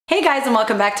Hey guys, and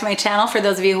welcome back to my channel. For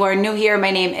those of you who are new here, my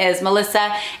name is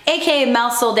Melissa, aka Mel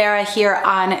Soldera here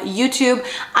on YouTube.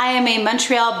 I am a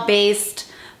Montreal-based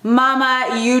mama,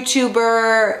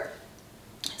 YouTuber,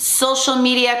 social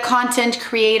media content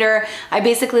creator. I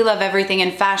basically love everything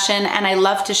in fashion, and I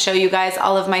love to show you guys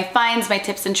all of my finds, my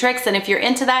tips and tricks. And if you're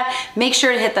into that, make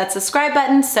sure to hit that subscribe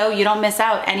button so you don't miss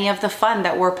out any of the fun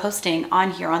that we're posting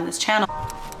on here on this channel.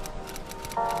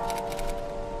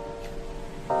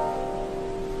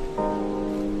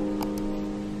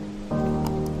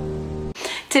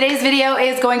 Today's video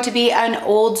is going to be an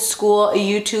old school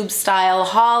YouTube style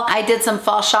haul. I did some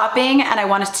fall shopping and I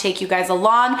wanted to take you guys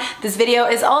along. This video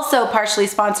is also partially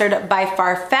sponsored by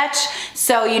Farfetch.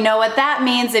 So you know what that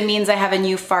means. It means I have a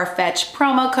new Farfetch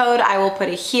promo code. I will put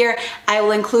it here. I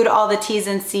will include all the T's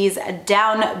and C's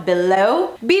down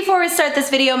below. Before we start this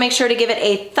video, make sure to give it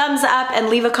a thumbs up and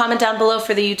leave a comment down below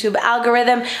for the YouTube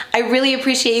algorithm. I really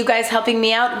appreciate you guys helping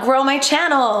me out grow my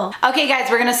channel. Okay guys,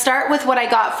 we're gonna start with what I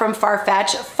got from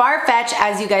Farfetch. Farfetch,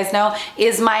 as you guys know,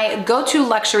 is my go-to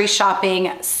luxury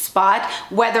shopping spot.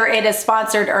 Whether it is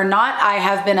sponsored or not, I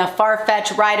have been a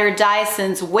Farfetch ride or die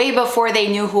since way before they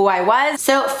knew who I was.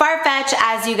 So Farfetch,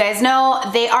 as you guys know,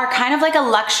 they are kind of like a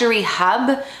luxury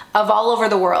hub of all over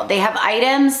the world. They have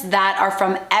items that are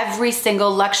from every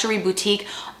single luxury boutique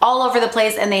all over the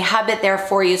place, and they hub it there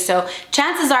for you. So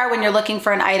chances are when you're looking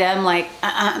for an item like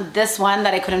this one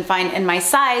that I couldn't find in my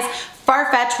size,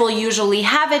 Farfetch will usually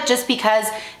have it just because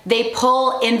they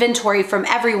pull inventory from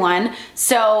everyone.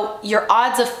 So your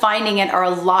odds of finding it are a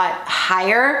lot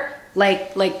higher.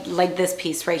 Like this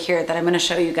piece right here that I'm gonna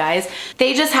show you guys.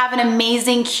 They just have an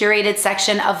amazing curated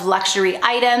section of luxury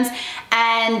items,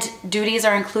 and duties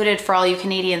are included for all you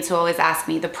Canadians who always ask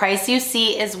me. The price you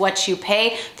see is what you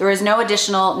pay. There is no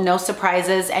additional, no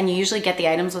surprises, and you usually get the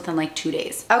items within like 2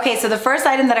 days. Okay, so the first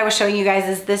item that I was showing you guys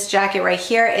is this jacket right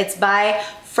here. It's by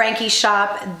Frankie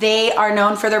Shop. They are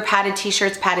known for their padded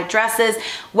t-shirts, padded dresses,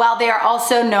 while they are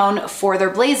also known for their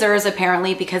blazers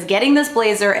apparently, because getting this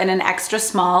blazer in an extra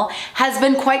small has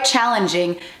been quite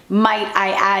challenging, might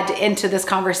I add into this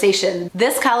conversation.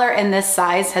 This color and this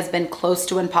size has been close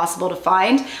to impossible to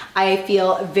find. I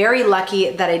feel very lucky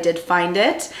that I did find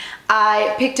it.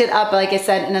 I picked it up, like I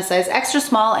said, in a size extra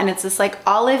small, and it's this like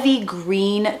olivey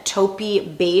green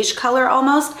taupey beige color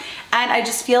almost, and I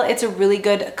just feel it's a really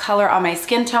good color on my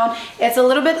skin tone. It's a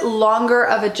little bit longer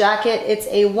of a jacket. It's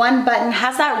a one button,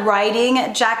 has that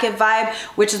riding jacket vibe,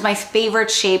 which is my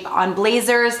favorite shape on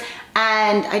blazers,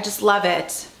 and I just love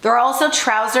it. There are also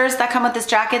trousers that come with this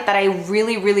jacket that I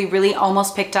really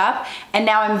almost picked up, and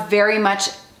now I'm very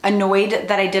much annoyed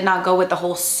that I did not go with the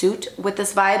whole suit with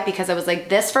this vibe, because I was like,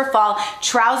 this for fall.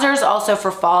 Trousers also for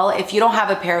fall. If you don't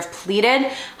have a pair of pleated,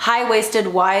 high-waisted,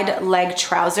 wide leg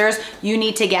trousers, you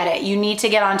need to get it. You need to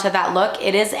get onto that look.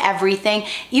 It is everything.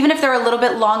 Even if they're a little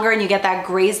bit longer and you get that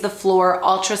graze the floor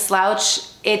ultra slouch,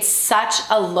 it's such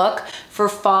a look for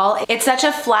fall. It's such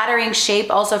a flattering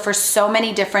shape also for so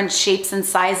many different shapes and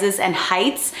sizes and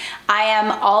heights. I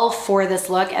am all for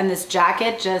this look, and this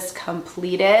jacket just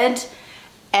completed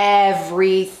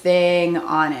everything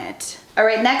on it. All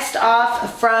right, next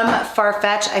off from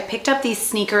Farfetch, I picked up these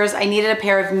sneakers. I needed a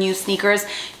pair of new sneakers.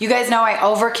 You guys know I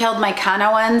overkilled my Kana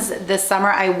ones this summer.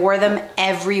 I wore them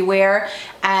everywhere,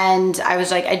 and I was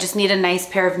like, I just need a nice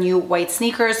pair of new white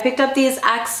sneakers. Picked up these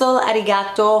Axel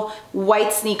Arigato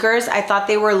white sneakers. I thought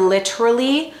they were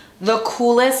literally the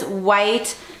coolest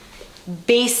white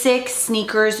basic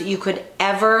sneakers you could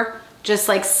ever just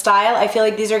like style. I feel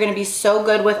like these are gonna be so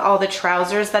good with all the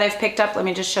trousers that I've picked up. Let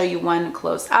me just show you one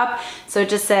close up. So it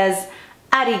just says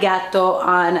Arigato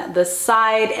on the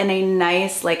side, and a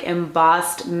nice like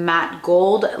embossed matte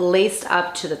gold laced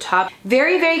up to the top.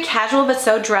 Very casual, but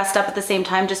so dressed up at the same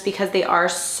time, just because they are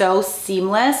so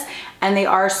seamless and they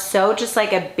are so just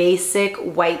like a basic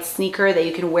white sneaker that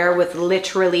you can wear with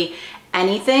literally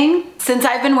anything. Since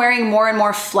I've been wearing more and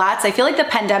more flats, I feel like the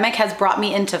pandemic has brought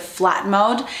me into flat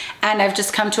mode, and I've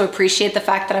just come to appreciate the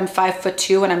fact that I'm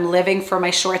 5'2" and I'm living for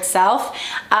my short self.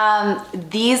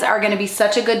 These are gonna be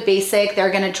such a good basic.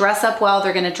 They're gonna dress up well,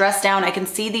 they're gonna dress down. I can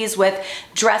see these with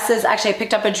dresses. Actually, I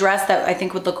picked up a dress that I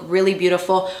think would look really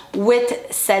beautiful with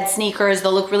said sneakers.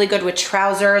 They'll look really good with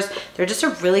trousers. They're just a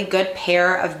really good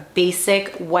pair of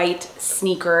basic white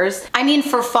sneakers. I mean,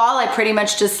 for fall, I pretty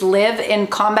much just live in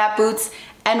combat boots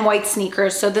and white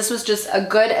sneakers. So this was just a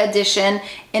good addition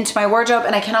into my wardrobe,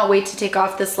 and I cannot wait to take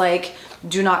off this like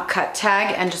do not cut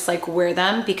tag and just like wear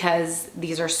them, because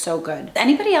these are so good.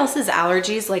 Anybody else's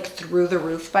allergies like through the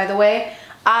roof, by the way?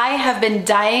 I have been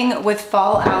dying with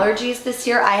fall allergies this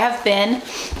year.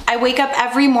 I wake up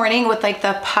every morning with like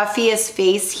the puffiest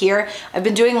face here. I've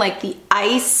been doing like the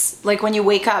ice, like when you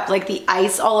wake up, like the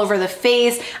ice all over the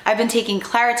face. I've been taking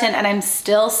Claritin and I'm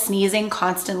still sneezing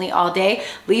constantly all day.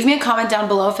 Leave me a comment down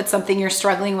below if it's something you're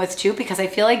struggling with too, because I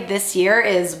feel like this year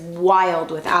is wild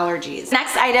with allergies.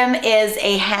 Next item is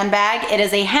a handbag. It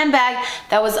is a handbag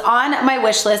that was on my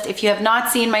wish list. If you have not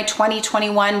seen my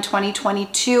 2021,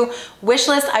 2022 wish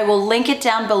list, I will link it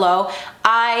down below.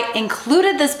 I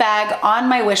included this bag on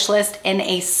my wish list in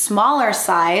a smaller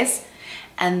size,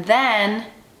 and then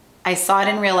I saw it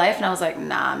in real life and I was like,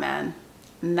 nah, man,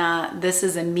 nah, this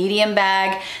is a medium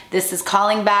bag. This is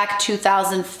calling back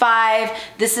 2005.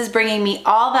 This is bringing me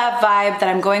all that vibe that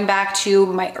I'm going back to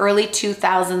my early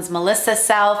 2000s Melissa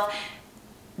self.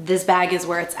 This bag is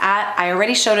where it's at. I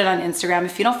already showed it on Instagram.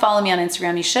 If you don't follow me on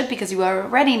Instagram, you should, because you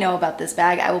already know about this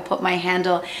bag. I will put my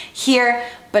handle here.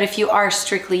 But if you are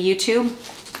strictly YouTube,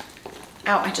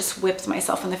 ow, I just whipped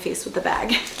myself in the face with the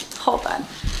bag. Hold on.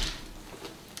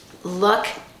 Look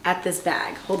at this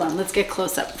bag. Hold on, let's get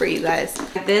close up for you guys.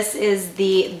 This is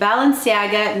the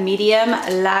Balenciaga medium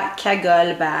La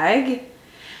Cagole bag.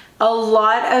 A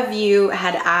lot of you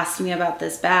had asked me about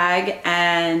this bag,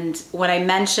 and when I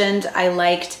mentioned I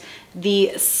liked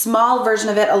the small version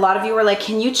of it, a lot of you were like,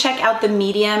 can you check out the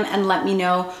medium and let me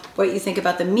know what you think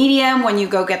about the medium when you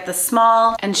go get the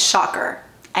small? And shocker,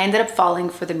 I ended up falling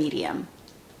for the medium.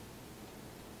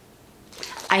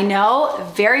 I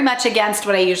know, very much against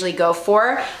what I usually go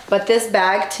for, but this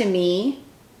bag to me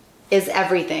is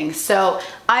everything. So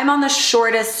I'm on the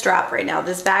shortest strap right now.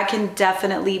 This bag can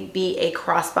definitely be a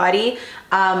crossbody.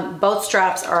 Both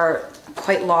straps are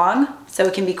quite long, so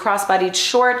it can be crossbodied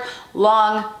short,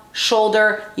 long,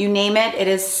 shoulder, you name it. It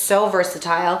is so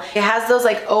versatile. It has those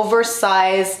like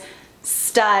oversized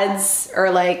studs or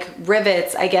like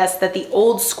rivets, I guess, that the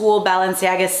old school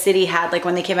Balenciaga City had, like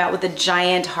when they came out with the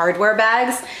giant hardware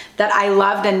bags that I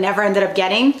loved and never ended up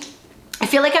getting. I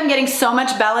feel like I'm getting so much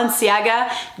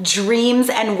Balenciaga dreams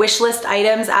and wish list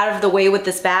items out of the way with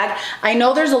this bag. I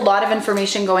know there's a lot of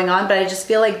information going on, but I just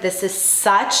feel like this is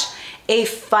such a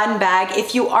fun bag.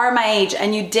 If you are my age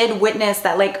and you did witness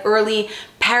that like early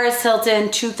Paris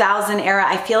Hilton 2000 era,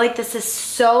 I feel like this is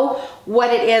so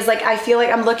what it is. Like I feel like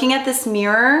I'm looking at this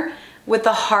mirror with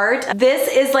the heart. This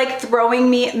is like throwing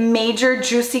me major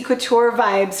Juicy Couture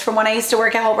vibes from when I used to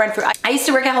work at Holt Renfrew. I used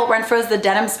to work at Holt Renfrew as the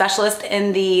denim specialist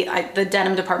in the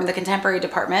denim department, the contemporary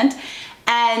department.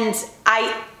 And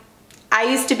I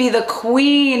used to be the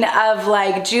queen of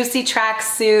like juicy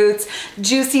tracksuits,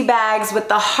 juicy bags with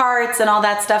the hearts and all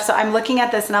that stuff. So I'm looking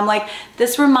at this and I'm like,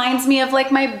 this reminds me of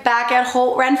like my back at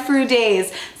Holt Renfrew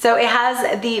days. So it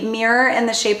has the mirror in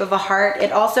the shape of a heart.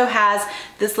 It also has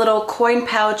this little coin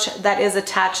pouch that is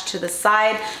attached to the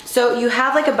side. So you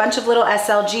have like a bunch of little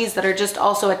SLGs that are just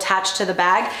also attached to the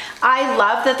bag. I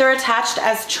love that they're attached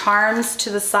as charms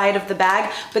to the side of the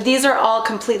bag, but these are all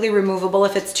completely removable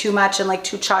if it's too much and like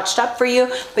too charged up for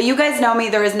you. But you guys know me,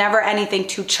 there is never anything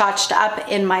too charged up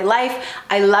in my life.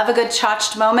 I love a good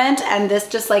charged moment, and this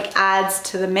just like adds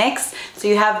to the mix. So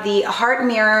you have the heart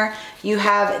mirror, you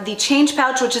have the change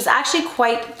pouch, which is actually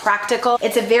quite practical.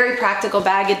 It's a very practical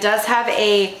bag. It does have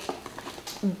a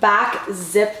back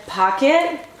zip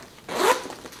pocket,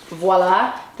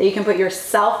 voila, that you can put your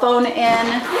cell phone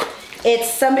in.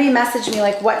 It's somebody messaged me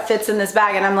like, what fits in this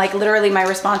bag? And I'm like, literally my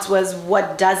response was,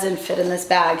 what doesn't fit in this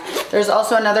bag? There's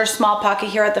also another small pocket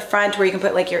here at the front where you can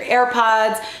put like your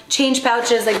AirPods, change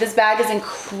pouches. Like this bag is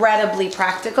incredibly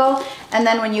practical. And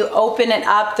then when you open it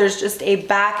up, there's just a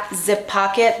back zip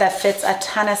pocket that fits a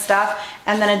ton of stuff.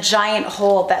 And then a giant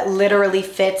hole that literally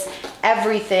fits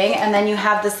everything. And then you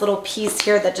have this little piece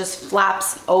here that just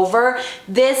flaps over.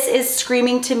 This is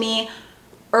screaming to me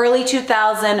early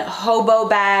 2000 hobo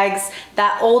bags,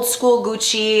 that old school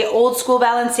Gucci, old school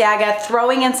Balenciaga,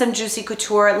 throwing in some Juicy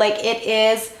Couture. Like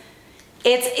it's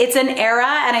an era,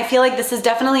 and I feel like this is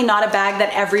definitely not a bag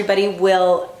that everybody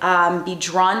will be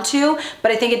drawn to,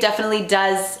 but I think it definitely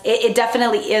does, it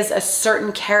definitely is a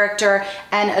certain character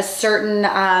and a certain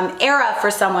era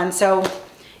for someone. So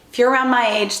if you're around my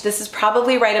age, this is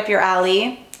probably right up your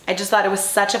alley. I just thought it was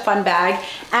such a fun bag.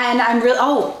 And I'm really,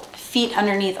 oh, feet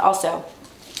underneath also.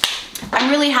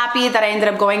 I'm really happy that I ended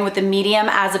up going with the medium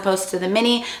as opposed to the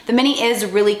mini. The mini is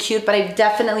really cute, but I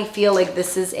definitely feel like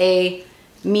this is a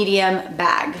medium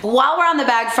bag. While we're on the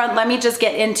bag front, let me just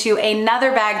get into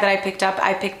another bag that I picked up.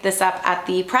 I picked this up at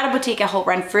the Prada boutique at Holt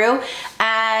Renfrew,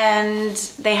 and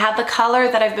they had the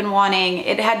color that I've been wanting.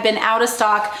 It had been out of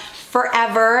stock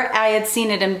forever. I had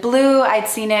seen it in blue, I'd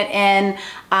seen it in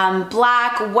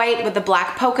black, white with the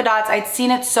black polka dots. I'd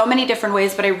seen it so many different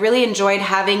ways, but I really enjoyed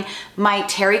having my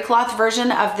terry cloth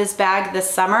version of this bag this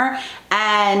summer,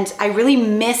 and I really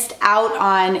missed out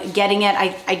on getting it.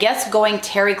 I guess going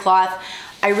terry cloth,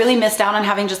 I really missed out on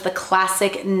having just the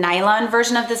classic nylon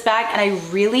version of this bag, and I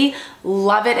really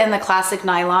love it in the classic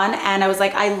nylon. And I was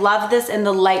like, I love this in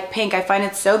the light pink. I find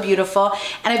it so beautiful.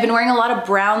 And I've been wearing a lot of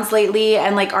browns lately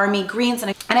and like army greens,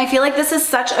 and I feel like this is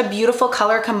such a beautiful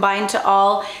color combined to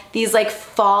all these like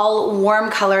fall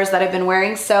warm colors that I've been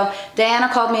wearing. So Diana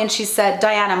called me and she said,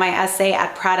 Diana, my SA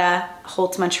at Prada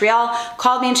Holtz Montreal,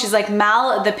 called me and she's like,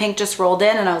 Mal, the pink just rolled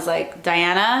in. And I was like,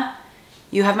 Diana,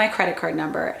 you have my credit card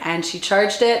number. And she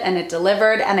charged it and it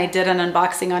delivered, and I did an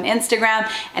unboxing on Instagram.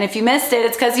 And if you missed it,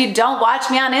 it's because you don't watch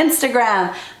me on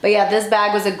Instagram. But yeah, this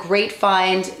bag was a great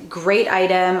find, great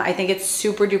item. I think it's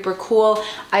super duper cool.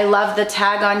 I love the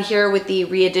tag on here with the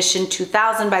Reedition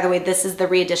 2000. By the way, this is the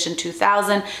Reedition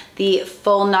 2000, the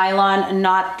full nylon,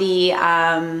 not the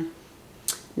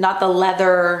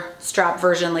leather strap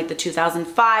version like the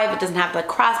 2005. It doesn't have the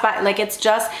crossbar, like it's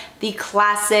just the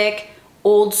classic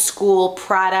old school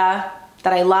Prada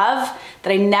that I love,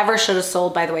 that I never should have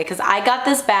sold, by the way, because I got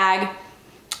this bag,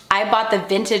 I bought the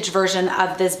vintage version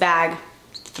of this bag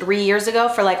 3 years ago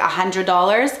for like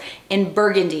 $100 in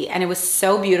burgundy, and it was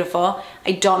so beautiful.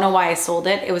 I don't know why I sold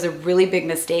it. It was a really big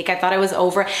mistake. I thought I was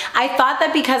over. I thought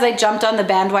that because I jumped on the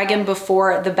bandwagon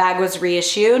before the bag was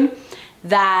reissued,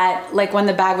 that like when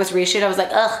the bag was reissued, I was like,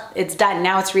 ugh, it's done.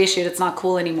 Now it's reissued. It's not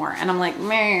cool anymore. And I'm like,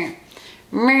 meh.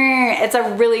 It's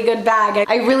a really good bag.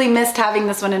 I really missed having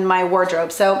this one in my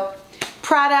wardrobe. So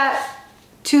Prada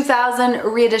 2000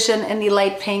 Reedition in the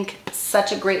light pink,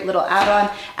 such a great little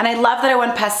add-on. And I love that I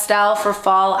went pastel for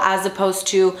fall as opposed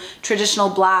to traditional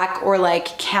black or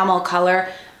like camel color.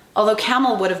 Although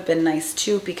camel would have been nice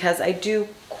too, because I do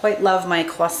quite love my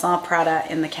croissant Prada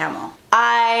in the camel.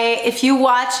 If you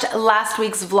watched last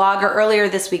week's vlog or earlier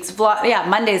this week's vlog, yeah,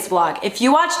 Monday's vlog. If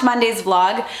you watched Monday's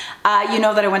vlog, you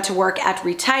know that I went to work at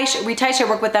Retouche. Retouche, I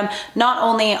work with them not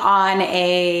only on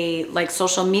a like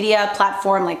social media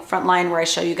platform like Frontline, where I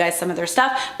show you guys some of their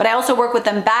stuff, but I also work with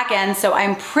them back end. So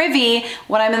I'm privy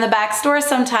when I'm in the back store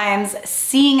sometimes,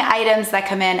 seeing items that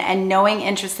come in and knowing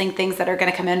interesting things that are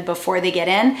gonna come in before they get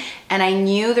in. And I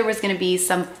knew there was gonna be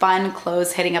some fun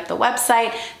clothes hitting up the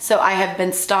website. So I have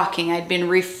been stalking, I'd been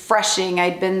refreshing,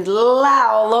 I'd been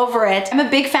all over it. I'm a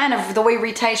big fan of the way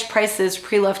Retouche prices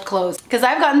pre-loved clothes, because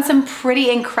I've gotten some pretty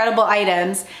incredible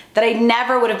items that I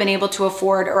never would have been able to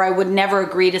afford, or I would never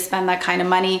agree to spend that kind of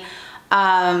money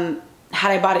had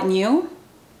I bought it new.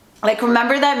 Like,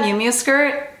 remember that Miu Miu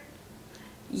skirt?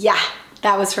 Yeah,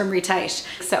 that was from Retouche.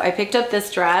 So I picked up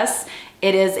this dress.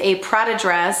 It is a Prada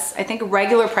dress. I think a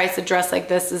regular price of dress like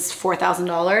this is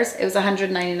 $4,000. It was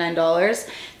 $199.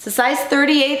 It's a size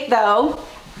 38 though,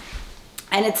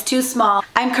 and it's too small.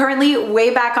 I'm currently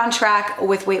way back on track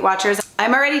with Weight Watchers.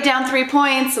 I'm already down 3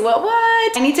 points.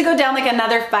 What? I need to go down like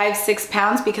another 5-6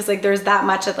 pounds, because like there's that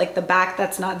much at like the back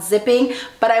that's not zipping.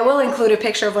 But I will include a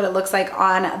picture of what it looks like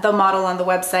on the model on the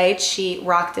website. She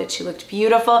rocked it. She looked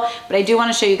beautiful. But I do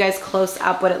want to show you guys close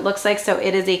up what it looks like. So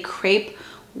it is a crepe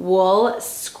wool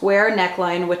square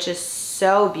neckline, which is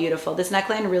so beautiful. This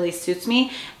neckline really suits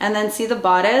me. And then see the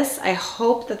bodice? I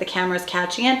hope that the camera is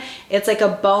catching it. It's like a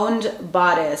boned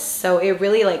bodice, so it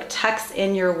really like tucks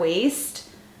in your waist,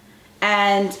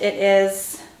 and it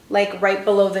is like right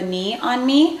below the knee on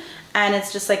me, and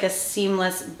it's just like a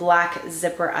seamless black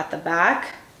zipper at the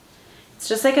back. It's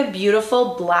just like a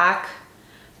beautiful black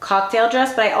cocktail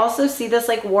dress, but I also see this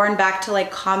like worn back to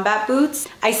like combat boots.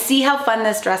 I see how fun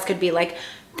this dress could be, like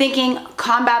thinking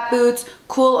combat boots,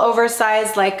 cool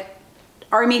oversized like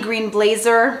army green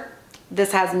blazer.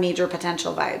 This has major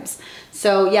potential vibes.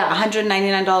 So yeah,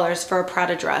 $199 for a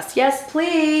Prada dress. Yes,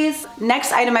 please.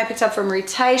 Next item I picked up from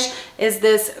Retouche is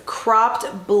this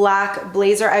cropped black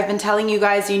blazer. I've been telling you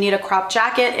guys you need a cropped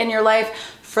jacket in your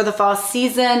life for the fall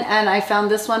season, and I found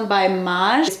this one by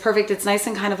Maj. It's perfect. It's nice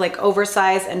and kind of like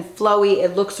oversized and flowy.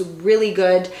 It looks really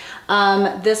good.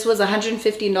 This was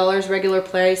 $115 regular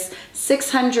price,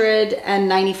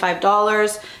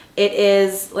 $695. It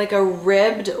is like a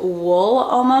ribbed wool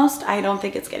almost. I don't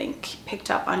think it's getting picked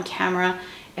up on camera.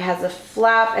 It has a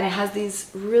flap, and it has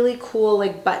these really cool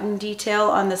like button detail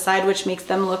on the side, which makes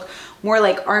them look more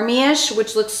like army-ish,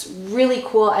 which looks really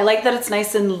cool. I like that it's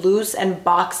nice and loose and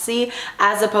boxy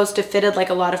as opposed to fitted like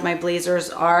a lot of my blazers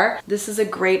are. This is a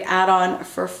great add-on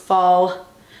for fall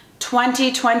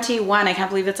 2021. I can't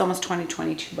believe it's almost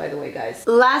 2022, by the way, guys.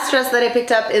 Last dress that I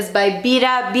picked up is by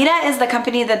Bida. Bida is the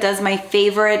company that does my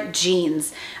favorite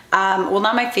jeans. well,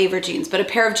 not my favorite jeans, but a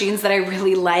pair of jeans that I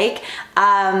really like.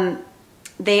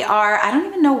 They are, I don't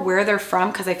even know where they're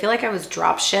from because I feel like I was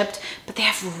drop shipped, but they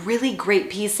have really great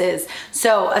pieces.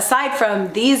 So aside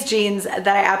from these jeans that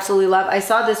I absolutely love, I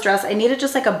saw this dress. I needed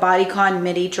just like a bodycon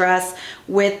midi dress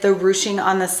with the ruching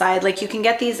on the side. Like you can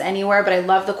get these anywhere, but I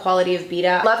love the quality of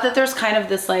Bita. Love that there's kind of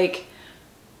this like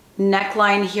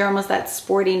neckline here, almost that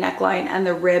sporty neckline, and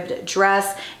the ribbed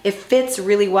dress. It fits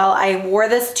really well. I wore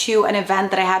this to an event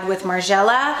that I had with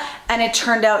Margiela and it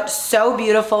turned out so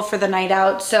beautiful for the night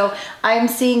out. So I'm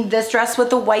seeing this dress with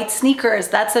the white sneakers.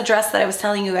 That's a dress that I was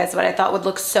telling you guys about. I thought would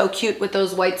look so cute with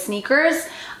those white sneakers.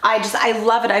 I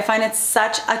love it. I find it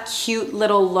such a cute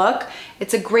little look.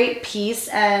 It's a great piece,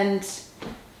 and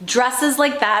dresses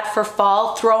like that for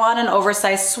fall, throw on an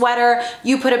oversized sweater,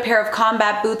 you put a pair of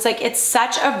combat boots, like it's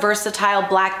such a versatile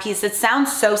black piece. It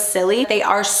sounds so silly. They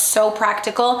are so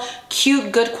practical,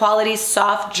 cute, good quality,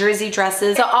 soft jersey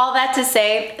dresses. So all that to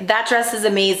say, that dress is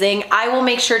amazing. I will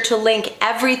make sure to link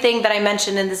everything that I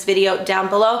mentioned in this video down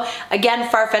below. Again,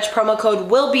 Farfetch promo code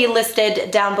will be listed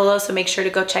down below, so make sure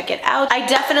to go check it out. I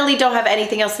definitely don't have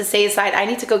anything else to say aside. I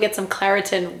need to go get some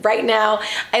Claritin right now.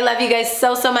 I love you guys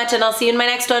so, so much, and I'll see you in my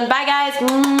next one. Bye guys.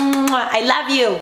 I love you.